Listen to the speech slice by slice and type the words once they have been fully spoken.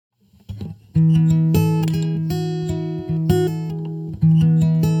Hi,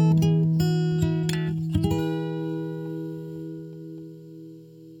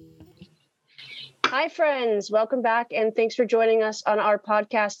 friends. Welcome back, and thanks for joining us on our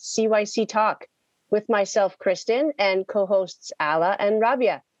podcast, CYC Talk, with myself, Kristen, and co-hosts Ala and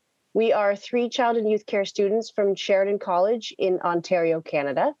Rabia. We are 3 child and youth care students from Sheridan College in Ontario,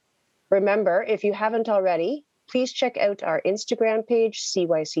 Canada. Remember, if you haven't already, please check out our Instagram page,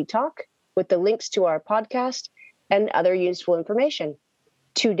 CYC Talk, with the links to our podcast and other useful information.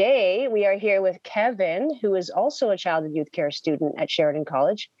 Today, we are here with Kevin, who is also a child and youth care student at Sheridan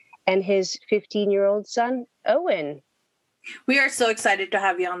College, and his 15-year-old son, Owen. We are so excited to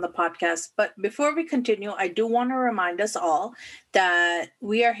have you on the podcast. But before we continue, I do want to remind us all that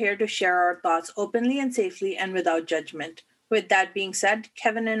we are here to share our thoughts openly and safely and without judgment. With that being said,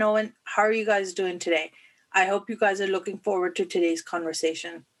 Kevin and Owen, how are you guys doing today? I hope you guys are looking forward to today's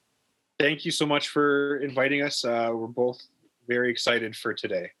conversation. Thank you so much for inviting us. We're both very excited for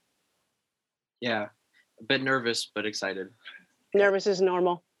today. Yeah, a bit nervous, but excited. Nervous is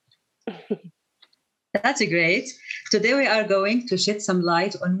normal. That's great. Today we are going to shed some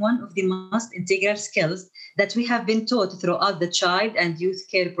light on one of the most integral skills that we have been taught throughout the child and youth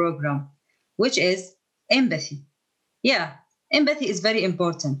care program, which is empathy. Yeah, empathy is very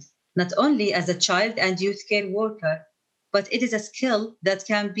important, not only as a child and youth care worker, but it is a skill that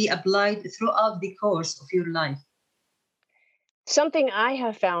can be applied throughout the course of your life. Something I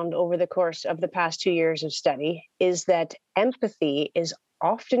have found over the course of the past 2 years of study is that empathy is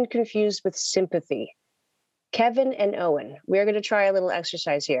often confused with sympathy. Kevin and Owen, we're going to try a little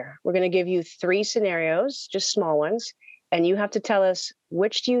exercise here. We're going to give you 3 scenarios, just small ones, and you have to tell us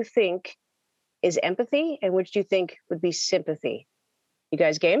which do you think is empathy and which do you think would be sympathy. You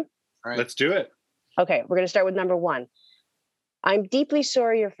guys game? All right. Let's do it. Okay, we're going to start with number 1. I'm deeply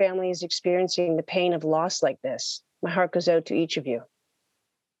sorry your family is experiencing the pain of loss like this. My heart goes out to each of you.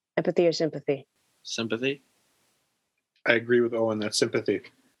 Empathy or sympathy? Sympathy. I agree with Owen. That's sympathy.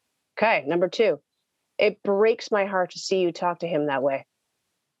 Okay, number 2. It breaks my heart to see you talk to him that way.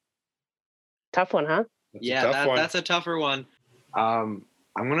 Tough one, huh? That's a tougher one. I'm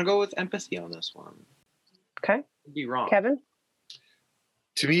going to go with empathy on this one. Okay. Could be wrong. Kevin?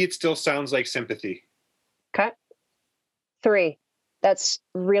 To me, it still sounds like sympathy. Okay. 3. That's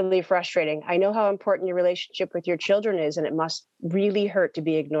really frustrating. I know how important your relationship with your children is, and it must really hurt to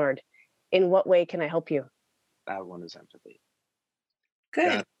be ignored. In what way can I help you? That one is empathy. Good.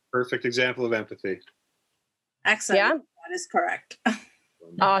 Yeah, perfect example of empathy. Excellent. Yeah? That is correct.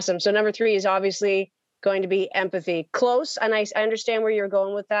 Awesome. So number 3 is obviously going to be empathy. Close, and I understand where you're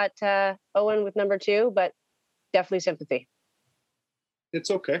going with that, Owen, with number 2, but definitely sympathy.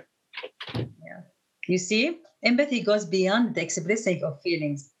 It's okay. Yeah. You see, empathy goes beyond the expressing of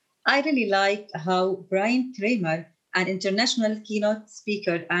feelings. I really like how Brian Kramer, an international keynote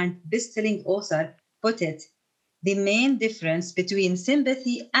speaker and best-selling author, put it. The main difference between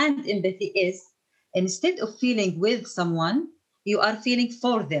sympathy and empathy is instead of feeling with someone, you are feeling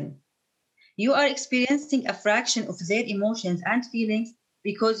for them. You are experiencing a fraction of their emotions and feelings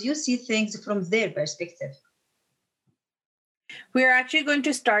because you see things from their perspective. We are actually going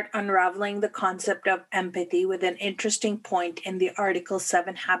to start unraveling the concept of empathy with an interesting point in the article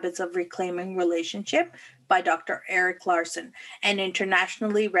 7 Habits of Reclaiming Relationship by Dr. Eric Larson, an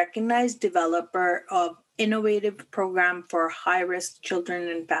internationally recognized developer of innovative program for high-risk children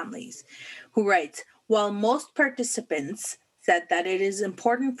and families, who writes, while most participants said that it is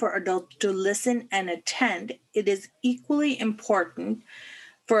important for adults to listen and attend, it is equally important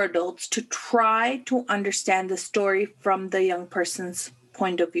for adults to try to understand the story from the young person's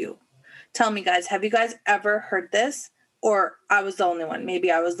point of view. Tell me, guys, have you guys ever heard this? Or I was the only one.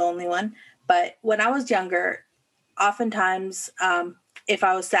 Maybe I was the only one. But when I was younger, oftentimes, if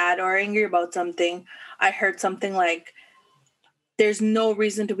I was sad or angry about something, I heard something like, there's no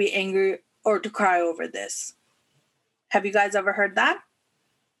reason to be angry or to cry over this. Have you guys ever heard that?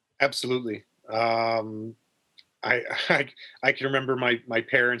 Absolutely. I can remember my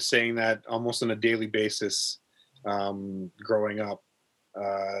parents saying that almost on a daily basis growing up.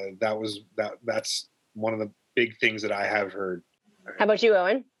 That's one of the big things that I have heard. How about you,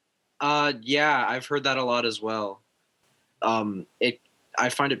 Owen? Yeah, I've heard that a lot as well. I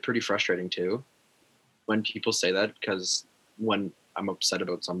find it pretty frustrating too when people say that, because when I'm upset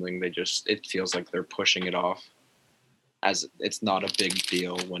about something, it feels like they're pushing it off as it's not a big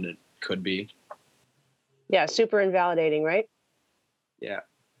deal when it could be. Yeah, super invalidating, right? Yeah.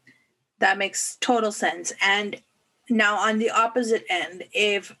 That makes total sense. And now on the opposite end,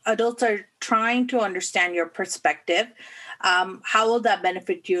 if adults are trying to understand your perspective, how will that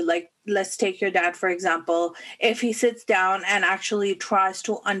benefit you? Like, let's take your dad, for example. If he sits down and actually tries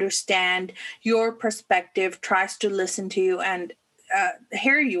to understand your perspective, tries to listen to you and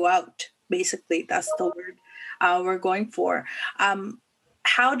hear you out, basically, that's the word we're going for.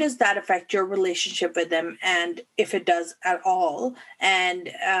 How does that affect your relationship with him? And if it does at all,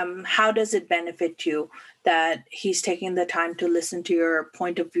 and how does it benefit you that he's taking the time to listen to your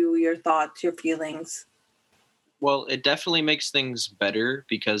point of view, your thoughts, your feelings? Well, it definitely makes things better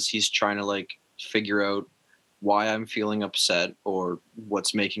because he's trying to like figure out why I'm feeling upset or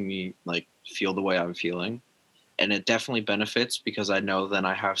what's making me like feel the way I'm feeling. And it definitely benefits because I know then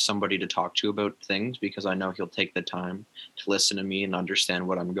I have somebody to talk to about things because I know he'll take the time to listen to me and understand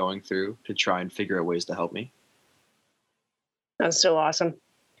what I'm going through to try and figure out ways to help me. That's so awesome.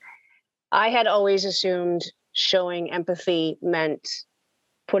 I had always assumed showing empathy meant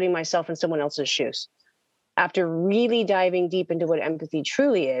putting myself in someone else's shoes. After really diving deep into what empathy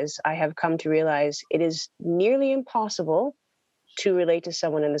truly is, I have come to realize it is nearly impossible to relate to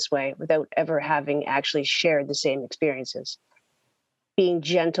someone in this way without ever having actually shared the same experiences. Being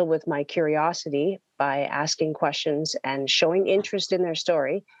gentle with my curiosity by asking questions and showing interest in their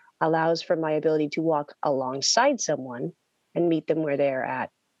story allows for my ability to walk alongside someone and meet them where they are at.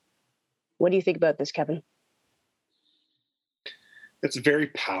 What do you think about this, Kevin? That's a very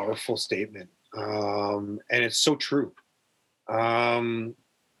powerful statement. And it's so true. I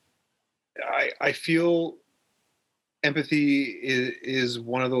feel empathy is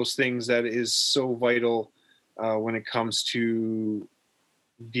one of those things that is so vital when it comes to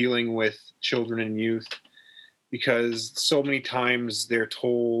dealing with children and youth, because so many times they're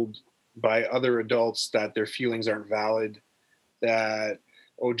told by other adults that their feelings aren't valid, that,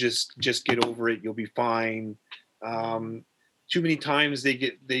 oh, just get over it, you'll be fine. Too many times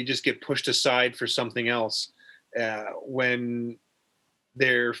they just get pushed aside for something else when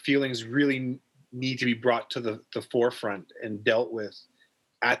their feelings really need to be brought to the forefront and dealt with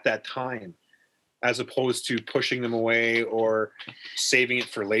at that time, as opposed to pushing them away or saving it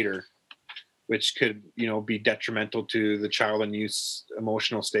for later, which could, be detrimental to the child and youth's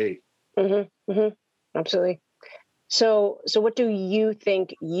emotional state. Mm-hmm, mm-hmm. Absolutely. So what do you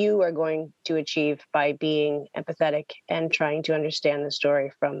think you are going to achieve by being empathetic and trying to understand the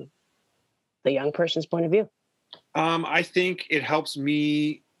story from the young person's point of view? I think it helps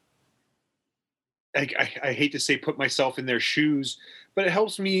me. I hate to say put myself in their shoes, but it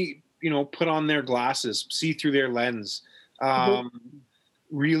helps me, put on their glasses, see through their lens,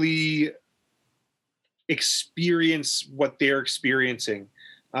 really experience what they're experiencing.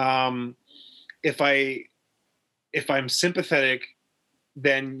 If I'm sympathetic,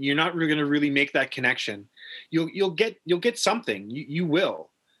 then you're not really going to really make that connection. You'll get something. You will,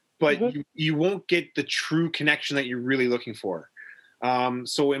 but you won't get the true connection that you're really looking for.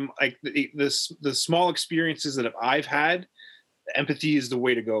 So in like the small experiences that I've had, empathy is the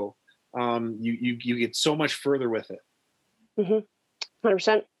way to go. You get so much further with it.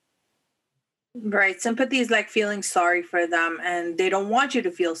 100%. Right. Sympathy is like feeling sorry for them, and they don't want you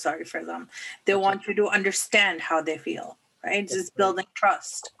to feel sorry for them. They want you to understand how they feel, right? It's just building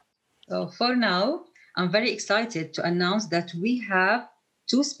trust. So for now, I'm very excited to announce that we have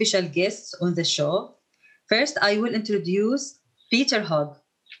two special guests on the show. First, I will introduce Peter Hogg.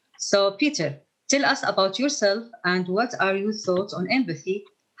 So Peter, tell us about yourself and what are your thoughts on empathy?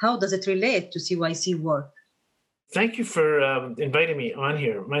 How does it relate to CYC work? Thank you for inviting me on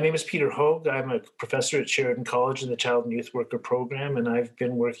here. My name is Peter Hogg. I'm a professor at Sheridan College in the Child and Youth Worker program, and I've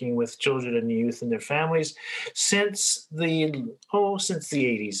been working with children and youth and their families since the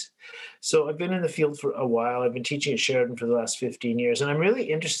 80s. So I've been in the field for a while. I've been teaching at Sheridan for the last 15 years, and I'm really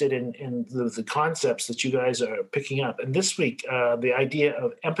interested in the concepts that you guys are picking up. And this week, the idea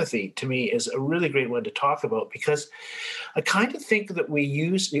of empathy to me is a really great one to talk about, because I kind of think that we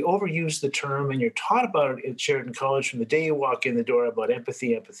overuse the term, and you're taught about it at Sheridan College from the day you walk in the door about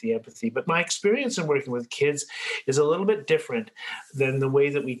empathy. But my experience in working with kids is a little bit different than the way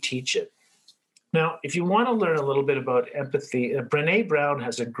that we teach it. Now, if you want to learn a little bit about empathy, Brené Brown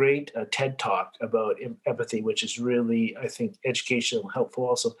has a great TED Talk about empathy, which is really, I think, educational and helpful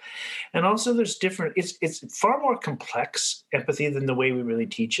also. And also there's it's far more complex empathy than the way we really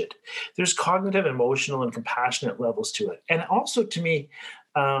teach it. There's cognitive, emotional, and compassionate levels to it. And also to me,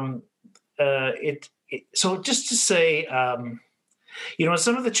 so just to say,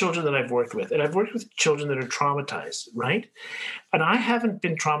 some of the children that I've worked with, and I've worked with children that are traumatized, right? And I haven't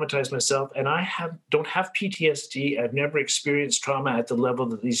been traumatized myself, and don't have PTSD. I've never experienced trauma at the level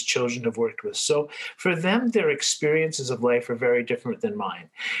that these children have worked with. So for them, their experiences of life are very different than mine.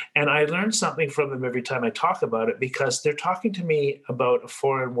 And I learn something from them every time I talk about it, because they're talking to me about a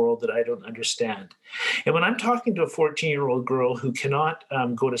foreign world that I don't understand. And when I'm talking to a 14-year-old girl who cannot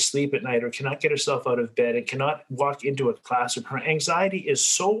go to sleep at night, or cannot get herself out of bed, and cannot walk into a classroom, her anxiety is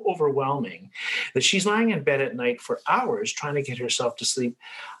so overwhelming that she's lying in bed at night for hours trying to get herself to sleep.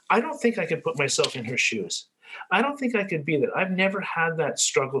 I don't think I could put myself in her shoes. I don't think I could be that. I've never had that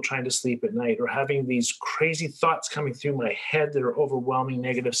struggle trying to sleep at night, or having these crazy thoughts coming through my head that are overwhelming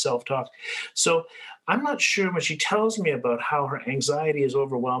negative self-talk. So I'm not sure, when she tells me about how her anxiety is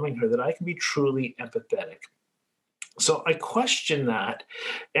overwhelming her, that I can be truly empathetic. So I question that.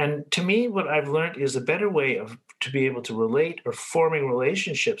 And to me, what I've learned is a better way to be able to relate, or forming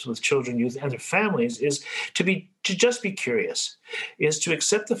relationships with children, youth, and their families, is to just be curious, is to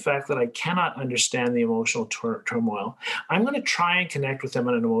accept the fact that I cannot understand the emotional turmoil. I'm going to try and connect with them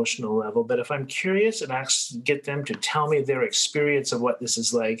on an emotional level, but if I'm curious and get them to tell me their experience of what this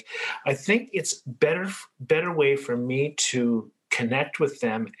is like, I think it's better way for me to connect with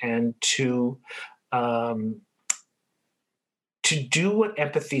them, and to do what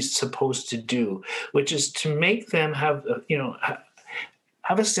empathy is supposed to do, which is to make them have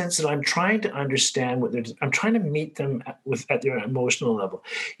a sense that I'm trying to understand I'm trying to meet them at their emotional level.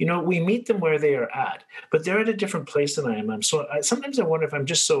 We meet them where they are at, but they're at a different place than I am. Sometimes I wonder if I'm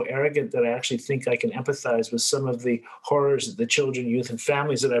just so arrogant that I actually think I can empathize with some of the horrors that the children, youth, and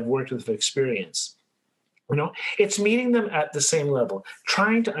families that I've worked with have experienced. It's meeting them at the same level,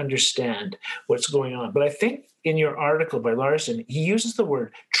 trying to understand what's going on. But I think in your article by Larson, he uses the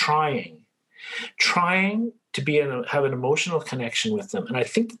word trying to have an emotional connection with them. And I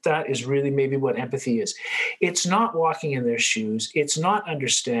think that is really maybe what empathy is. It's not walking in their shoes. It's not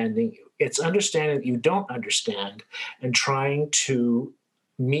understanding. It's understanding that you don't understand, and trying to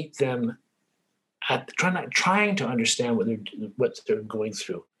meet them trying to understand what they're going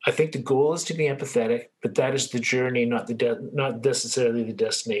through. I think the goal is to be empathetic, but that is the journey, not necessarily the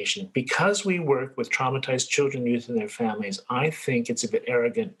destination. Because we work with traumatized children, youth, and their families, I think it's a bit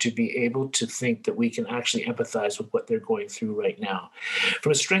arrogant to be able to think that we can actually empathize with what they're going through right now.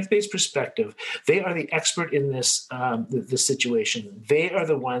 From a strength-based perspective, they are the expert in this situation. They are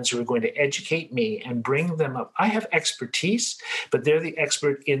the ones who are going to educate me and bring them up. I have expertise, but they're the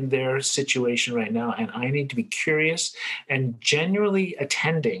expert in their situation right now, and I need to be curious and genuinely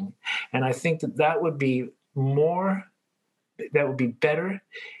attending. And I think that would be better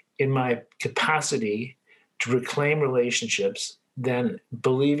in my capacity to reclaim relationships than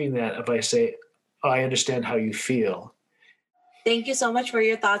believing that if I say, I understand how you feel. Thank you so much for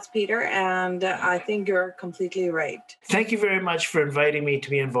your thoughts, Peter. And I think you're completely right. Thank you very much for inviting me to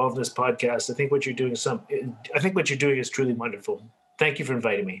be involved in this podcast. I think what you're doing is truly wonderful. Thank you for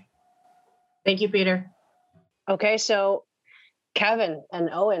inviting me. Thank you, Peter. Okay, so Kevin and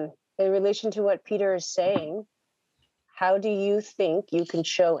Owen, in relation to what Peter is saying, how do you think you can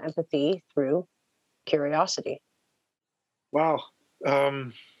show empathy through curiosity? Wow.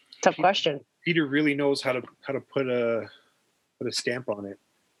 Tough question. Peter really knows how to put a stamp on it.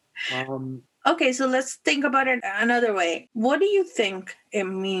 Okay, so let's think about it another way. What do you think it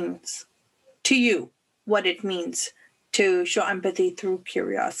means to you, what it means to show empathy through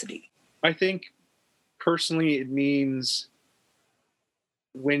curiosity? I think personally it means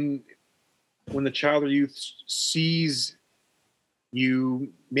when the child or youth sees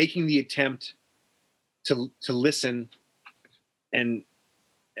you making the attempt to listen and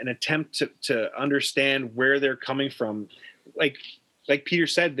an attempt to understand where they're coming from, like Peter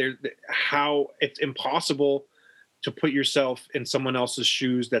said, how it's impossible to put yourself in someone else's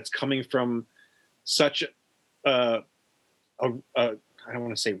shoes that's coming from such a I don't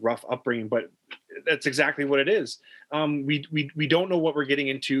want to say rough upbringing, but that's exactly what it is. We don't know what we're getting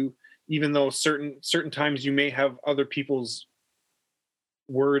into, even though certain times you may have other people's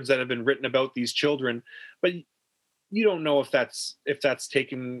words that have been written about these children, but you don't know if that's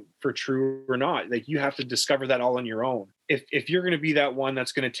taken for true or not. Like, you have to discover that all on your own. If you're going to be that one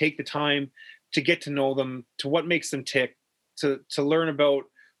that's going to take the time to get to know them, to what makes them tick, to learn about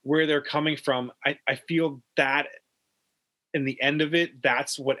where they're coming from, I feel that in the end of it,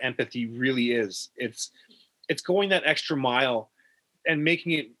 that's what empathy really is. It's going that extra mile and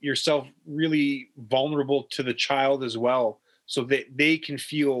making it yourself really vulnerable to the child as well, so that they can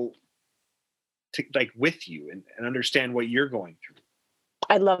feel with you and understand what you're going through.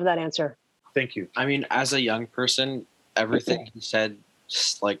 I love that answer. Thank you. I mean, as a young person, everything he said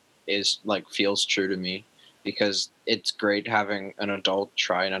feels true to me. because it's great having an adult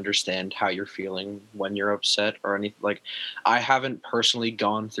try and understand how you're feeling when you're upset or anything. Like, I haven't personally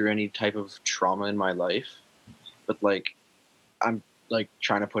gone through any type of trauma in my life, but like, I'm like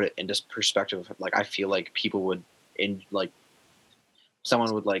trying to put it into perspective. Like, I feel like people would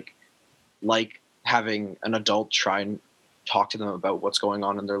someone would like having an adult try and talk to them about what's going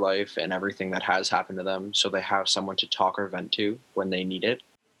on in their life and everything that has happened to them, so they have someone to talk or vent to when they need it.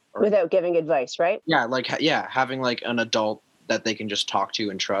 Without giving advice, right? Yeah, having like an adult that they can just talk to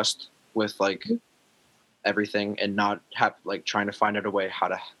and trust with like everything, and not have like trying to find out a way how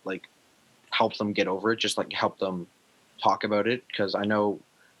to like help them get over it, just like help them talk about it, because I know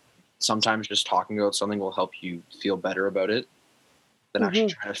sometimes just talking about something will help you feel better about it than actually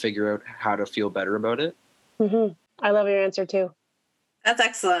trying to figure out how to feel better about it. I love your answer too. That's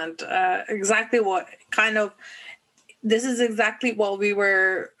excellent. Exactly what kind of, this is exactly what we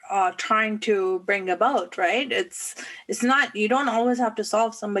were trying to bring about, right? It's not, you don't always have to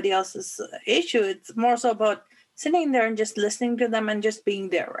solve somebody else's issue. It's more so about sitting there and just listening to them and just being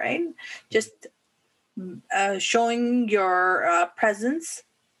there, right? Just showing your presence,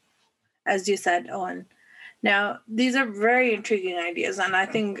 as you said, Owen. Now, these are very intriguing ideas, and I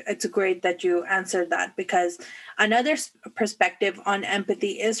think it's great that you answered that, because another perspective on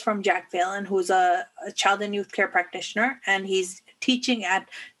empathy is from Jack Phelan, who's a child and youth care practitioner, and he's teaching at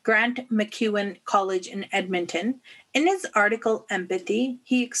Grant McEwen College in Edmonton. In his article, Empathy,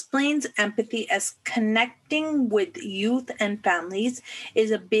 he explains empathy as connecting with youth and families is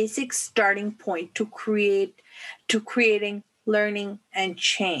a basic starting point to creating learning and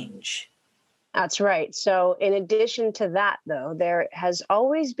change. That's right. So, in addition to that, though, there has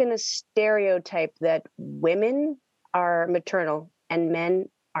always been a stereotype that women are maternal and men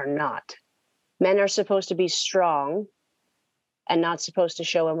are not. Men are supposed to be strong and not supposed to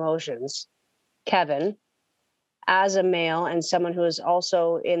show emotions. Kevin, as a male and someone who is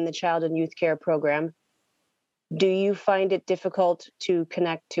also in the child and youth care program, do you find it difficult to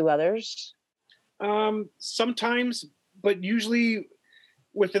connect to others? Sometimes, but usually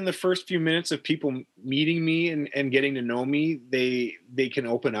within the first few minutes of people meeting me and getting to know me, they can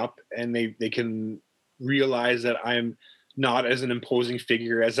open up, and they can realize that I'm not as an imposing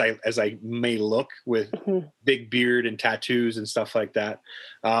figure as I may look, with big beard and tattoos and stuff like that.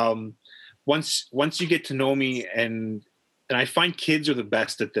 Once you get to know me, and I find kids are the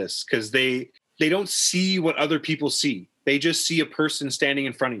best at this, because they don't see what other people see. They just see a person standing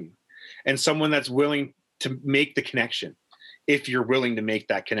in front of you, and someone that's willing to make the connection, if you're willing to make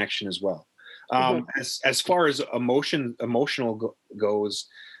that connection as well. As far as emotional goes,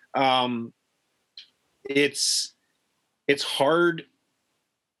 it's hard,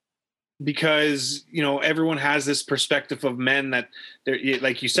 because everyone has this perspective of men that they're,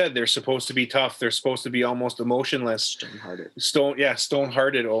 like you said, they're supposed to be tough, they're supposed to be almost emotionless,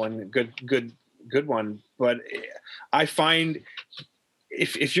 stone-hearted. Oh, and good one. But I find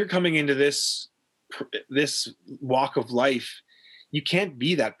if you're coming into this walk of life, you can't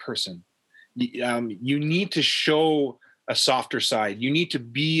be that person. You need to show a softer side. You need to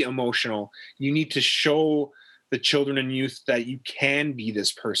be emotional. You need to show the children and youth that you can be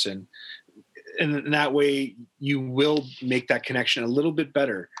this person, and that way you will make that connection a little bit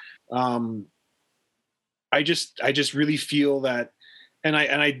better. I just really feel that, and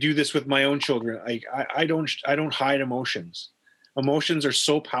I do this with my own children. I don't hide emotions. Emotions are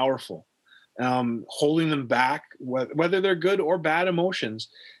so powerful. Holding them back, whether they're good or bad emotions,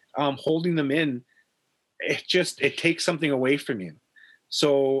 holding them in, it takes something away from you.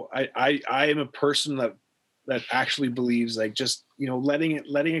 So I am a person that actually believes, like, just letting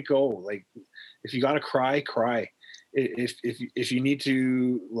it go. Like, if you got to cry, if you need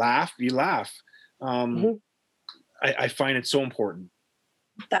to laugh, you laugh. I find it so important.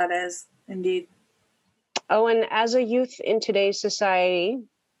 That is indeed. Oh, and as a youth in today's society,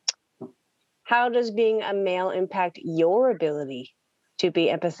 how does being a male impact your ability to be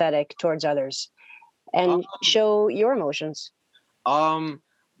empathetic towards others and show your emotions?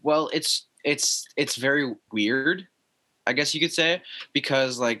 Well, it's very weird, I guess you could say,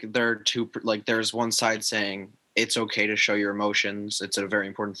 because like there's one side saying it's okay to show your emotions, it's a very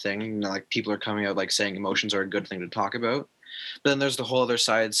important thing, and like people are coming out like saying emotions are a good thing to talk about. But then there's the whole other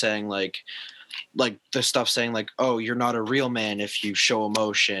side saying like the stuff saying like, oh, you're not a real man if you show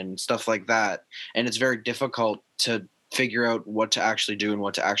emotion, stuff like that. And it's very difficult to figure out what to actually do and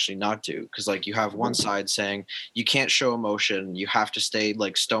what to actually not do, because like you have one side saying you can't show emotion, you have to stay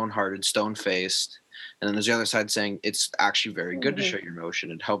like stone-hearted, stone-faced, and then there's the other side saying it's actually very good to show your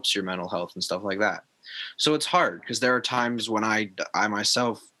emotion, it helps your mental health and stuff like that. So it's hard, because there are times when I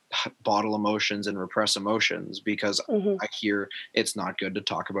myself bottle emotions and repress emotions because I hear it's not good to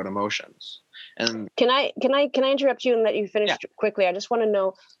talk about emotions. And can I interrupt you and let you finish quickly? I just want to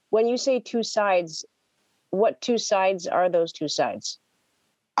know, when you say two sides, what two sides are those two sides?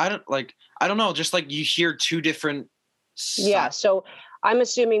 I don't know. Just like you hear two different sides. Yeah. So I'm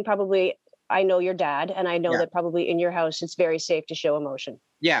assuming probably, I know your dad, and I know that probably in your house, it's very safe to show emotion.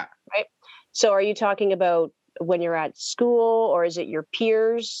 Yeah. Right. So are you talking about when you're at school, or is it your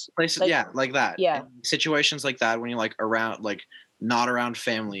peers? Places, like that. Yeah. In situations like that, when you're like around, like not around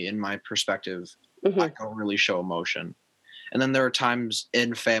family, in my perspective, I don't really show emotion. And then there are times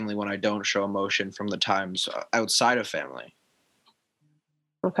in family when I don't show emotion from the times outside of family.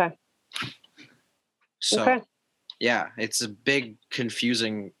 Okay. So, yeah, it's a big,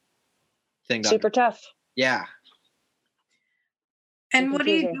 confusing thing. Super tough. Yeah. And what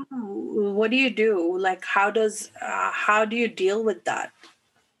do you do? What do you do? Like, how do you deal with that?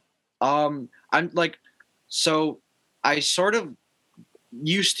 I'm like, so I sort of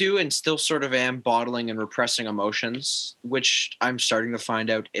used to and still sort of am bottling and repressing emotions, which I'm starting to find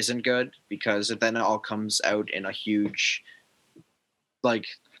out isn't good, because then it all comes out in a huge like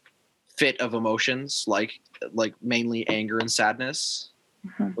fit of emotions, like mainly anger and sadness,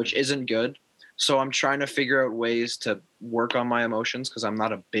 which isn't good. So I'm trying to figure out ways to work on my emotions, because I'm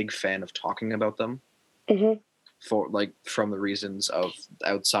not a big fan of talking about them for from the reasons of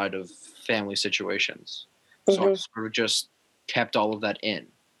outside of family situations. So I've sort of just kept all of that in.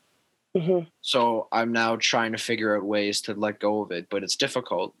 So I'm now trying to figure out ways to let go of it, but it's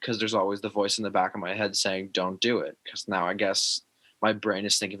difficult because there's always the voice in the back of my head saying, don't do it. Because now I guess my brain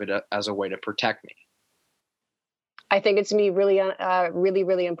is thinking of it as a way to protect me. I think it's really,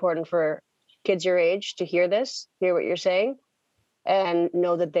 really important for kids your age to hear what you're saying, and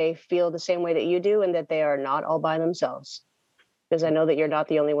know that they feel the same way that you do, and that they are not all by themselves. Because I know that you're not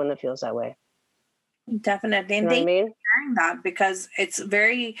the only one that feels that way. Definitely. And you know what I mean? Sharing that, because it's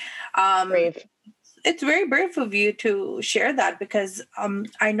very brave. It's very brave of you to share that, because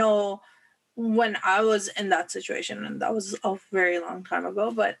I know when I was in that situation, and that was a very long time ago,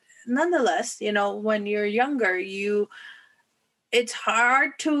 but nonetheless, when you're younger, it's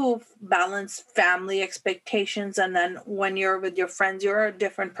hard to balance family expectations, and then when you're with your friends, you're a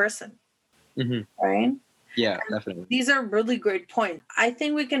different person, right? Yeah, definitely. These are really great points. I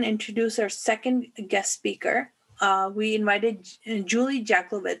think we can introduce our second guest speaker. We invited Julie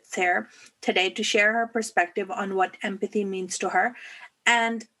Jaglowitz here today to share her perspective on what empathy means to her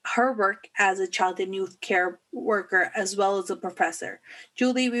and her work as a child and youth care worker, as well as a professor.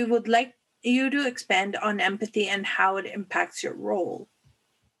 Julie, we would like you to expand on empathy and how it impacts your role.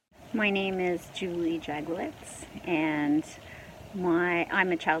 My name is Julie Jaglowitz, and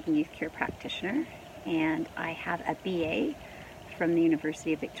I'm a child and youth care practitioner, and I have a BA from the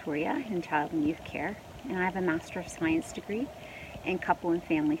University of Victoria in child and youth care, and I have a Master of Science degree in couple and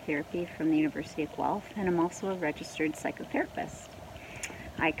family therapy from the University of Guelph, and I'm also a registered psychotherapist.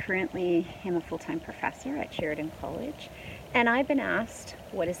 I currently am a full-time professor at Sheridan College, and I've been asked,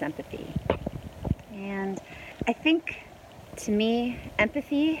 what is empathy? And I think, to me,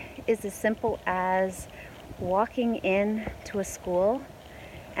 empathy is as simple as walking in to a school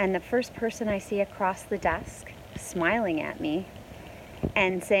and the first person I see across the desk smiling at me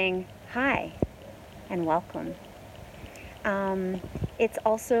and saying, hi, and welcome. It's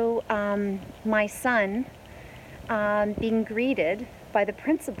also my son being greeted by the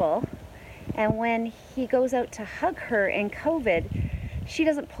principal, and when he goes out to hug her in COVID, she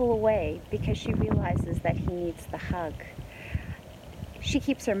doesn't pull away because she realizes that he needs the hug. She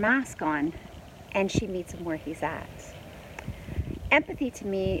keeps her mask on and she meets him where he's at. Empathy to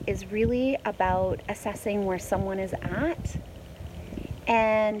me is really about assessing where someone is at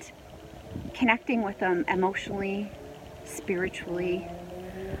and connecting with them emotionally, spiritually,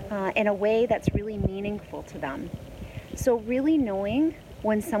 in a way that's really meaningful to them. So really knowing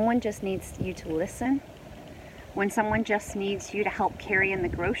when someone just needs you to listen, when someone just needs you to help carry in the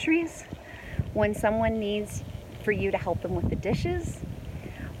groceries, when someone needs for you to help them with the dishes,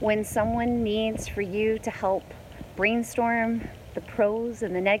 when someone needs for you to help brainstorm the pros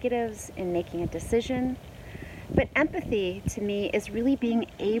and the negatives in making a decision. But empathy to me is really being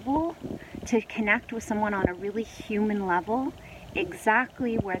able to connect with someone on a really human level,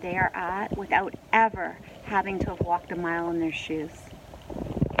 exactly where they are at, without ever having to have walked a mile in their shoes.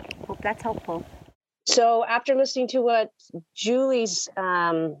 Hope that's helpful. So after listening to what Julie's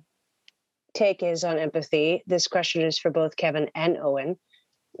take is on empathy, this question is for both Kevin and Owen.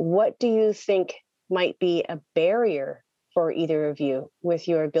 What do you think might be a barrier for either of you with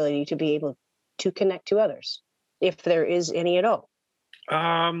your ability to be able to connect to others, if there is any at all?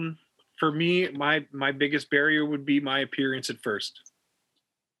 For me, my biggest barrier would be my appearance at first.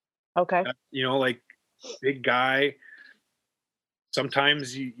 Okay. Like big guy.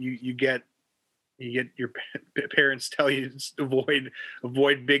 Sometimes you get your parents tell you to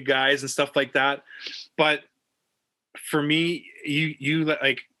avoid big guys and stuff like that. But for me, you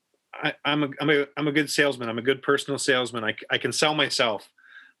like I'm a good salesman. I'm a good personal salesman. I can sell myself.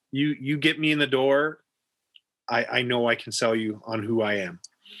 You get me in the door, I know I can sell you on who I am.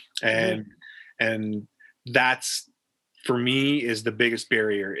 And that's, for me, is the biggest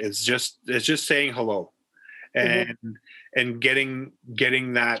barrier. It's just saying hello and getting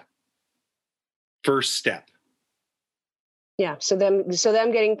that first step. Yeah. So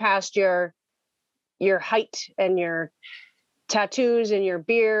them getting past your height and your tattoos and your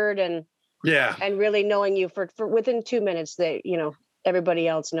beard and really knowing you for within 2 minutes, that everybody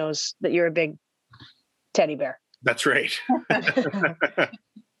else knows that you're a big teddy bear. That's right.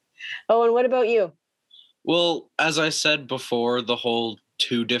 Oh, and what about you? Well, as I said before, the whole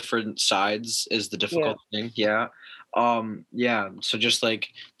two different sides is the difficult thing. Yeah. So just like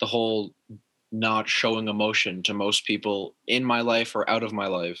the whole not showing emotion to most people in my life or out of my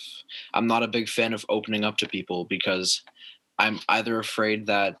life. I'm not a big fan of opening up to people because I'm either afraid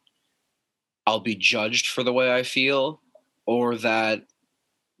that I'll be judged for the way I feel, or that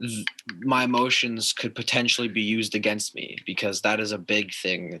my emotions could potentially be used against me, because that is a big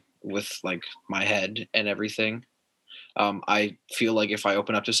thing with like my head and everything. I feel like if I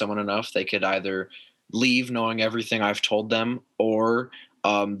open up to someone enough, they could either leave knowing everything I've told them, or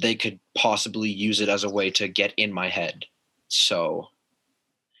they could possibly use it as a way to get in my head. So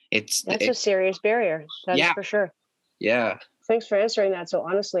that's a serious barrier. That's for sure. Yeah. Thanks for answering that so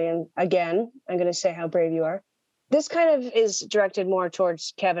honestly. And again, I'm going to say how brave you are. This kind of is directed more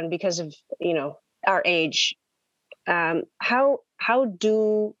towards Kevin because of, our age. How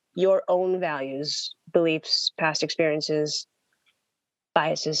do your own values, beliefs, past experiences,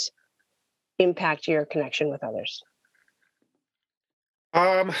 biases impact your connection with others?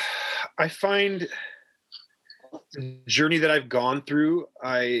 I find the journey that I've gone through,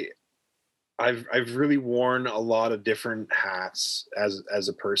 I've really worn a lot of different hats as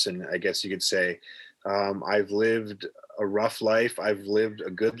a person, I guess you could say. I've lived a rough life. I've lived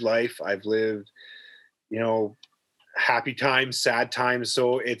a good life. I've lived, happy times, sad times.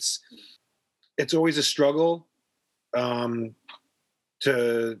 So it's always a struggle to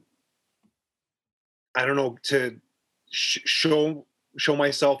show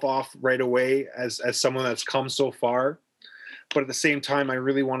myself off right away as someone that's come so far. But at the same time, I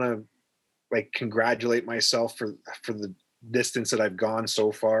really want to congratulate myself for the distance that I've gone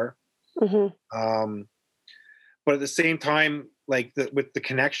so far. Mm-hmm. But at the same time, with the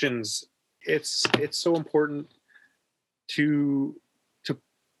connections, it's so important to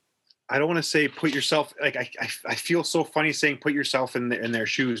I don't want to say put yourself, I feel so funny saying put yourself in their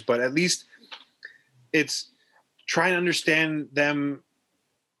shoes, but at least it's try and understand them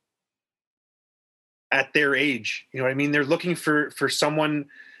at their age. You know what I mean? They're looking for someone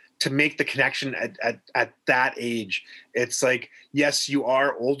to make the connection at that age. It's like, yes, you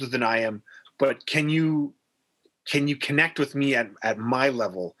are older than I am, but can you connect with me at my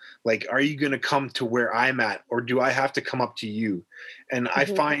level? Are you going to come to where I'm at, or do I have to come up to you? And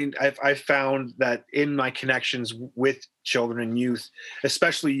mm-hmm. I've found that in my connections with children and youth,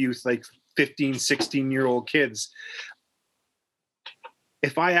 especially youth, 15, 16-year-old kids,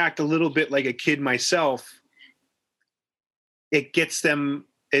 if I act a little bit like a kid myself, it gets them,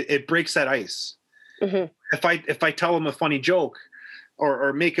 it breaks that ice. Mm-hmm. If I tell them a funny joke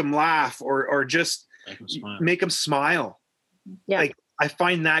or make them laugh or just make them smile. Yeah. I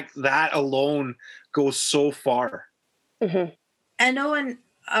find that alone goes so far. Mm-hmm. I know, and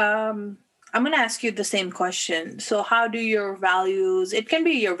I'm going to ask you the same question. So how do your values, it can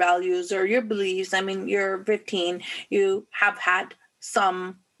be your values or your beliefs. I mean, you're 15, you have had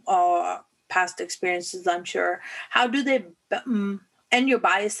some past experiences, I'm sure. How do they, and your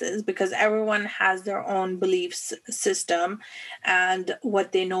biases, because everyone has their own belief system and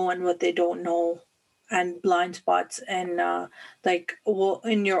what they know and what they don't know, and blind spots, and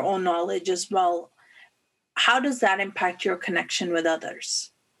in your own knowledge as well. How does that impact your connection with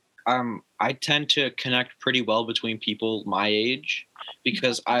others? I tend to connect pretty well between people my age,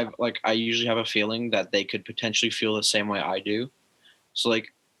 because I usually have a feeling that they could potentially feel the same way I do. So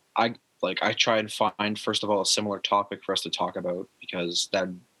I try and find, first of all, a similar topic for us to talk about, because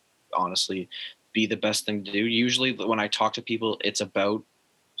that'd honestly be the best thing to do. Usually when I talk to people, it's about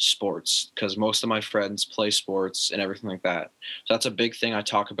sports, because most of my friends play sports and everything like that. So that's a big thing I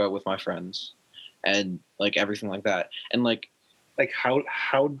talk about with my friends, and everything like that. And like how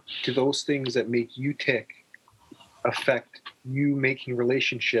do those things that make you tick affect you making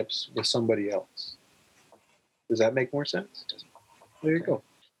relationships with somebody else? Does that make more sense? There you go.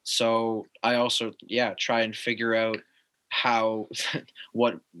 So I also try and figure out how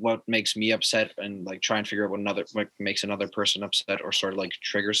what makes me upset, and like try and figure out what makes another person upset, or sort of like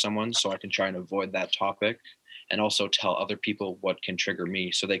trigger someone, so I can try and avoid that topic, and also tell other people what can trigger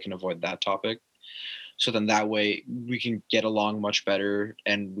me so they can avoid that topic. So then that way we can get along much better,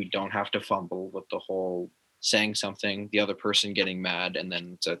 and we don't have to fumble with the whole saying something, the other person getting mad, and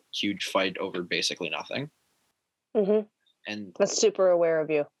then it's a huge fight over basically nothing. Mm-hmm. And that's super aware of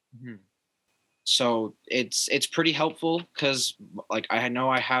you. Mm-hmm. So it's pretty helpful, because like I know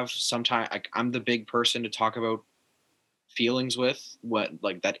I have sometimes, like, I'm the big person to talk about feelings with, what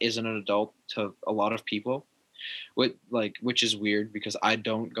like that isn't an adult to a lot of people, which is weird because I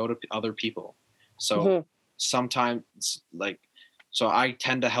don't go to other people. So Mm-hmm. sometimes so I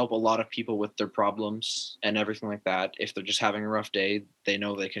tend to help a lot of people with their problems and everything like that. If they're just having a rough day, they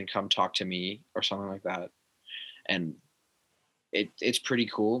know they can come talk to me or something like that. And it's pretty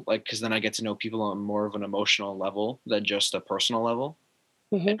cool, like, because then I get to know people on more of an emotional level than just a personal level,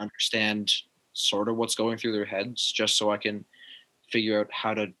 Mm-hmm. and understand sort of what's going through their heads, just so I can figure out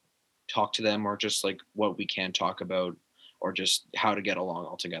how to talk to them, or just like what we can talk about, or just how to get along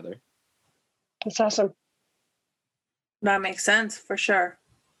altogether. That's awesome. That makes sense for sure.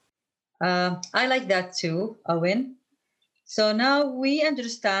 I like that too, Owen. So now we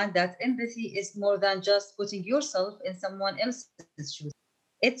understand that empathy is more than just putting yourself in someone else's shoes.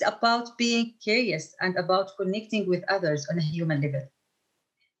 It's about being curious and about connecting with others on a human level.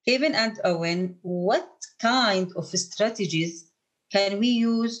 Kevin and Owen, what kind of strategies can we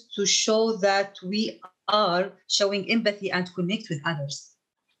use to show that we are showing empathy and connect with others?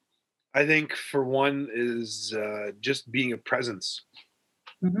 I think for one is just being a presence.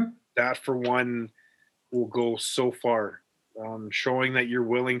 Mhm. That for one will go so far. Showing that you're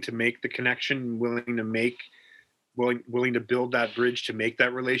willing to make the connection, willing to build that bridge to make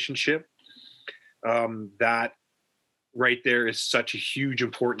that relationship. That right there is such a huge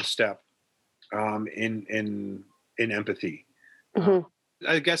important step in empathy. Mm-hmm.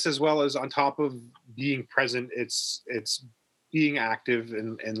 I guess, as well as on top of being present, it's being active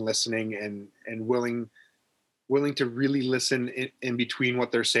and listening and willing to really listen in between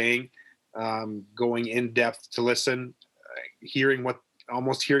what they're saying, going in depth to listen, hearing what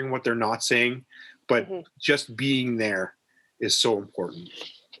they're not saying, but Mm-hmm. just being there is so important.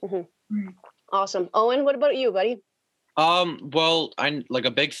 Mm-hmm. Awesome. Owen, what about you, buddy? Well, I like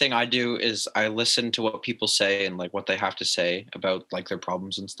a big thing I do is I listen to what people say and like what they have to say about like their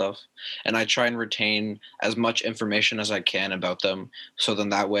problems and stuff. And I try and retain as much information as I can about them. So then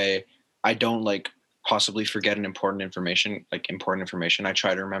that way I don't like possibly forget important information. I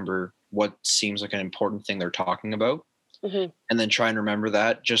try to remember what seems like an important thing they're talking about. Mm-hmm. And then try and remember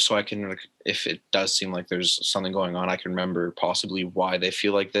that, just so I can, like, if it does seem like there's something going on, I can remember possibly why they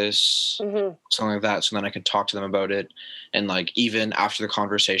feel like this, Mm-hmm. something like that. So then I can talk to them about it. And like, even after the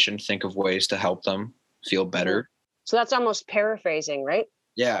conversation, think of ways to help them feel better. So that's almost paraphrasing, right?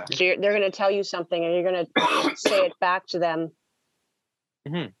 Yeah. So they're going to tell you something and you're going to say it back to them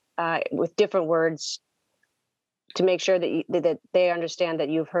with different words to make sure that that they understand that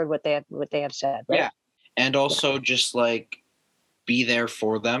you've heard what they have said, right? Yeah. And also just like be there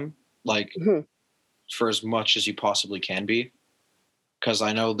for them, like for as much as you possibly can be. Because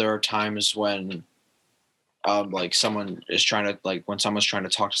I know there are times when like someone is trying to, like when someone's trying to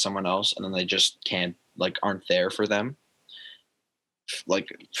talk to someone else and then they just can't, like aren't there for them, like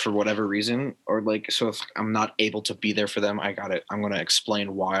for whatever reason, or like, so if I'm not able to be there for them, I'm going to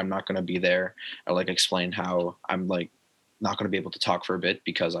explain why I'm not going to be there, or like explain how I'm like not going to be able to talk for a bit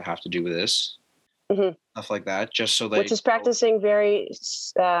because I have to do this. Stuff like that, just so they, which is practicing very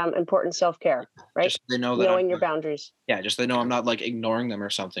important self-care, right? Just so they know that knowing your boundaries. Yeah, just so they know I'm not like ignoring them or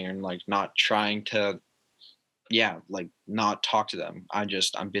something, and like not trying to, like not talk to them. I'm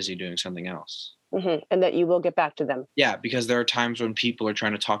busy doing something else. And that you will get back to them. Yeah, because there are times when people are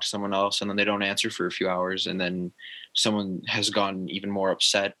trying to talk to someone else and then they don't answer for a few hours, and then someone has gotten even more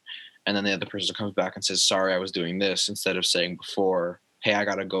upset, and then the other person comes back and says, "Sorry, I was doing this," instead of saying before, "Hey, I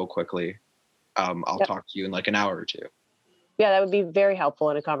gotta go quickly. I'll talk to you in like an hour or two." Yeah, that would be very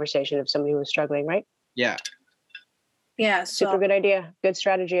helpful in a conversation if somebody was struggling, right? Yeah. Yeah. Super good idea. Good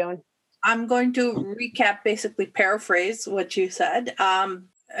strategy, Owen. I'm going to recap, basically paraphrase what you said.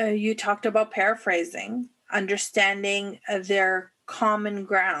 You talked about paraphrasing, understanding their common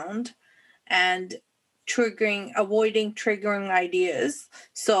ground, and avoiding triggering ideas.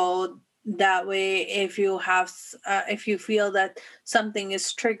 So That way, if you feel that something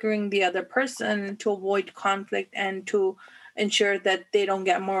is triggering the other person, to avoid conflict and to ensure that they don't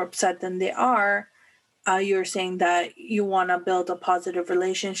get more upset than they are, you're saying that you want to build a positive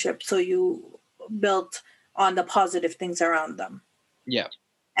relationship, so you build on the positive things around them. Yeah.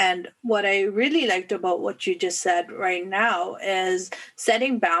 And what I really liked about what you just said right now is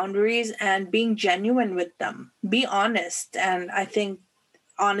setting boundaries and being genuine with them. Be honest. And I think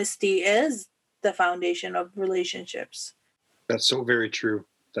honesty is the foundation of relationships. That's so very true.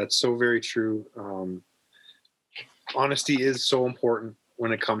 That's so very true. Honesty is so important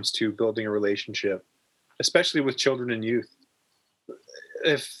when it comes to building a relationship, especially with children and youth.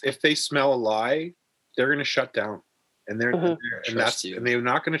 If they smell a lie, they're going to shut down, and they're not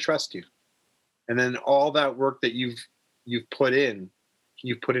going to trust you. And then all that work that you've put in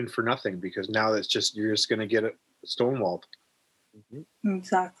for nothing, because now you're just going to get it stonewalled.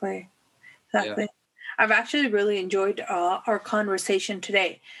 Exactly. Yeah. I've actually really enjoyed our conversation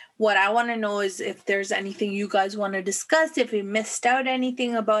today. What I want to know is if there's anything you guys want to discuss, if we missed out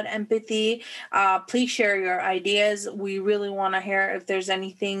anything about empathy, please share your ideas. We really want to hear if there's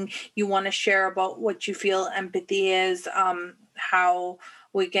anything you want to share about what you feel empathy is, how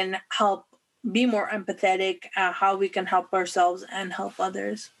we can help be more empathetic, how we can help ourselves and help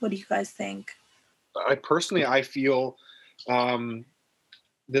others. What do you guys think? I feel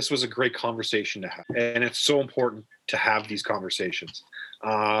this was a great conversation to have, and it's so important to have these conversations.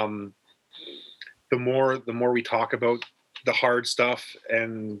 The more we talk about the hard stuff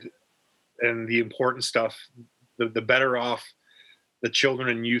and the important stuff, the better off the children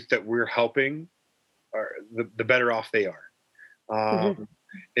and youth that we're helping are. The better off they are.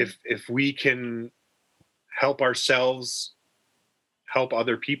 If we can help ourselves, help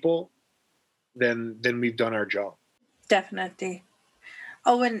other people, then we've done our job. Definitely.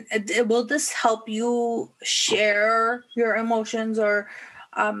 Oh, and will this help you share your emotions, or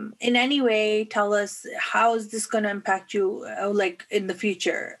in any way tell us how is this going to impact you, like in the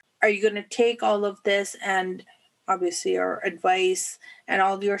future? Are you going to take all of this and obviously your advice and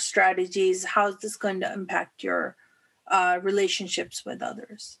all your strategies, how is this going to impact your relationships with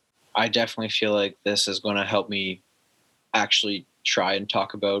others? I definitely feel like this is going to help me actually try and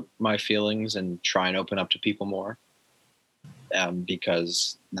talk about my feelings and try and open up to people more.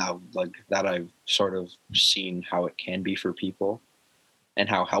 Because now, like that, I've sort of seen how it can be for people and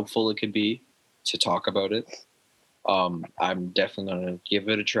how helpful it could be to talk about it. I'm definitely going to give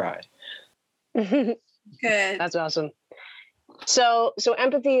it a try. Good. That's awesome. So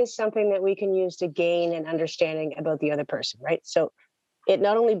empathy is something that we can use to gain an understanding about the other person, right? So it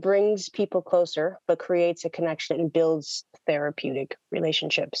not only brings people closer, but creates a connection and builds therapeutic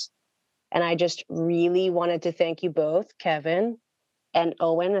relationships. And I just really wanted to thank you both, Kevin and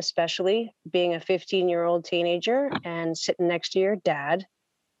Owen, especially being a 15-year-old teenager and sitting next to your dad,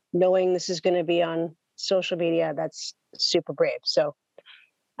 knowing this is going to be on social media. That's super brave. So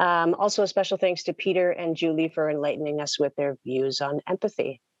also a special thanks to Peter and Julie for enlightening us with their views on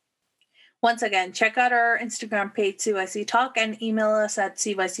empathy. Once again, check out our Instagram page, CYC Talk, and email us at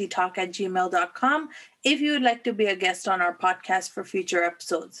cyctalk@gmail.com if you would like to be a guest on our podcast for future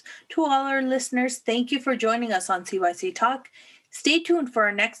episodes. To all our listeners, thank you for joining us on CYC Talk. Stay tuned for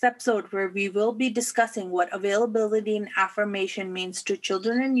our next episode where we will be discussing what availability and affirmation means to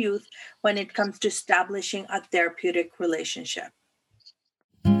children and youth when it comes to establishing a therapeutic relationship.